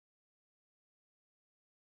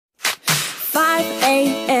5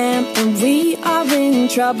 a.m. and we are in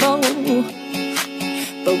trouble,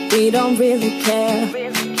 but we don't really care.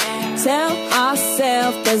 Tell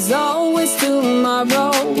ourselves there's always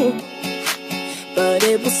tomorrow, but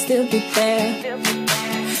it will still be there.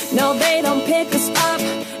 No, they don't pick us up,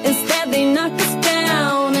 instead they knock us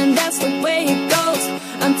down, and that's the way it goes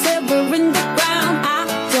until we're in the ground. I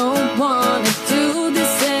don't wanna do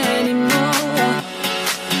this anymore.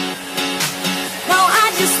 No, I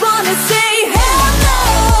just wanna say hello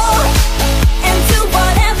and do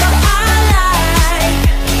whatever I like.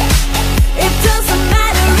 It doesn't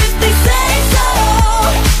matter if they say so,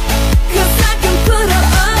 'cause I can put up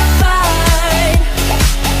a fight.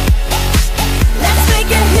 Let's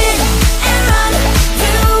make a hit and run,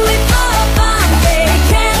 do it for fun. They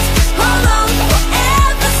can't hold on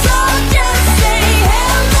forever, so just say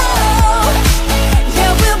hello.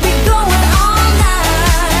 Yeah, we'll be going all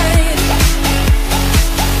night.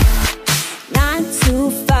 9 to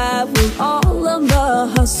 5 with all of the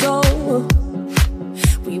hustle.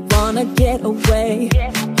 We wanna get away.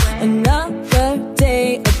 Another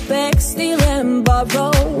day of beg, steal and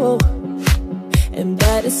borrow, and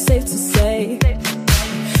that is safe to say.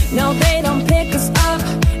 No, they don't pick us up,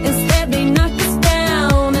 instead they knock us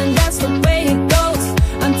down, and that's the way it goes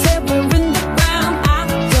until we're in the ground. I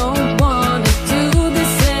don't wanna do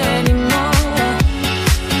this anymore.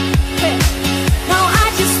 Hey. No, I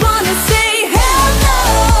just wanna say hello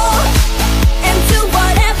and do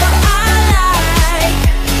whatever I like.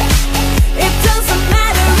 It doesn't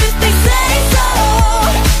matter if they say so,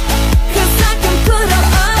 'cause I can put up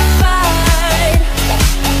a fight.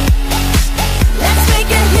 Let's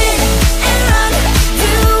make a hit and run,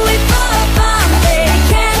 do it for fun. They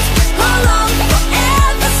can't hold on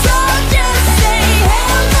forever, so just say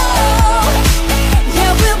hello.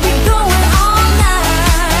 Yeah, we'll be going all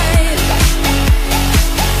night.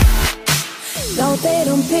 No, they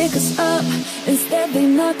don't pick us up, instead they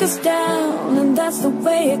knock us down, and that's the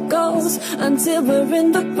way it goes until we're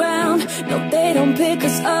in the ground. No, they don't pick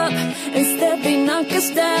us up, instead they knock us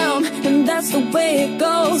down, and that's the way it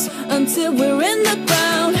goes until we're in the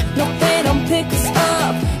ground. No, they don't pick us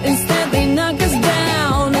up, instead